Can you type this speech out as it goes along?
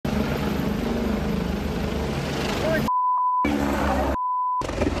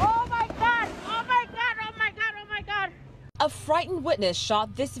frightened witness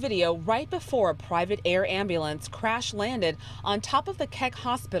shot this video right before a private air ambulance crash landed on top of the Keck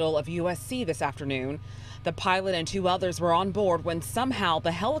Hospital of USC this afternoon. The pilot and 2 others were on board when somehow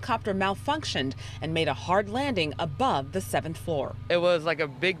the helicopter malfunctioned and made a hard landing above the 7th floor. It was like a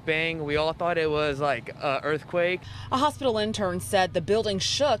big bang. We all thought it was like an earthquake. A hospital intern said the building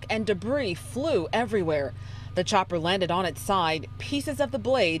shook and debris flew everywhere. The chopper landed on its side, pieces of the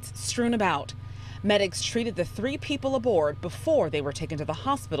blades strewn about. Medics treated the 3 people aboard before they were taken to the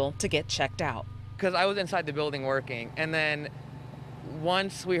hospital to get checked out. Because I was inside the building working, and then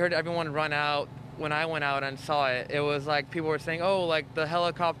once we heard everyone run out, when I went out and saw it, it was like people were saying, oh, like the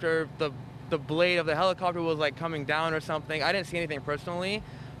helicopter, the blade of the helicopter was like coming down or something. I didn't see anything personally,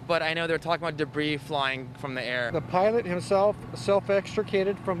 but I know they're talking about debris flying from the air. The pilot himself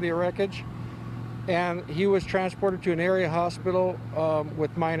self-extricated from the wreckage, and he was transported to an area hospital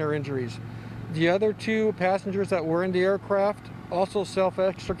with minor injuries. The other 2 passengers that were in the aircraft also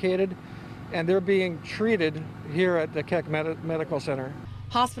self-extricated, and they're being treated here at the Keck Medical Center.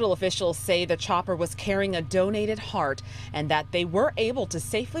 Hospital officials say the chopper was carrying a donated heart and that they were able to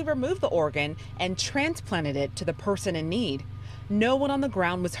safely remove the organ and transplanted it to the person in need. No one on the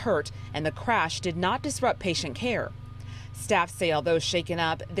ground was hurt, and the crash did not disrupt patient care. Staff say although shaken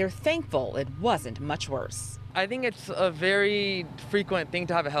up, they're thankful it wasn't much worse. I think it's a very frequent thing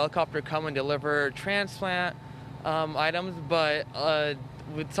to have a helicopter come and deliver transplant items, but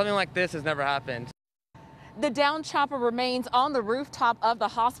with something like this has never happened. The downed chopper remains on the rooftop of the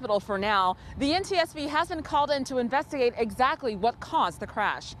hospital for now. The NTSB has been called in to investigate exactly what caused the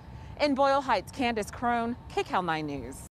crash. In Boyle Heights, Kandiss Crone, KCAL 9 News.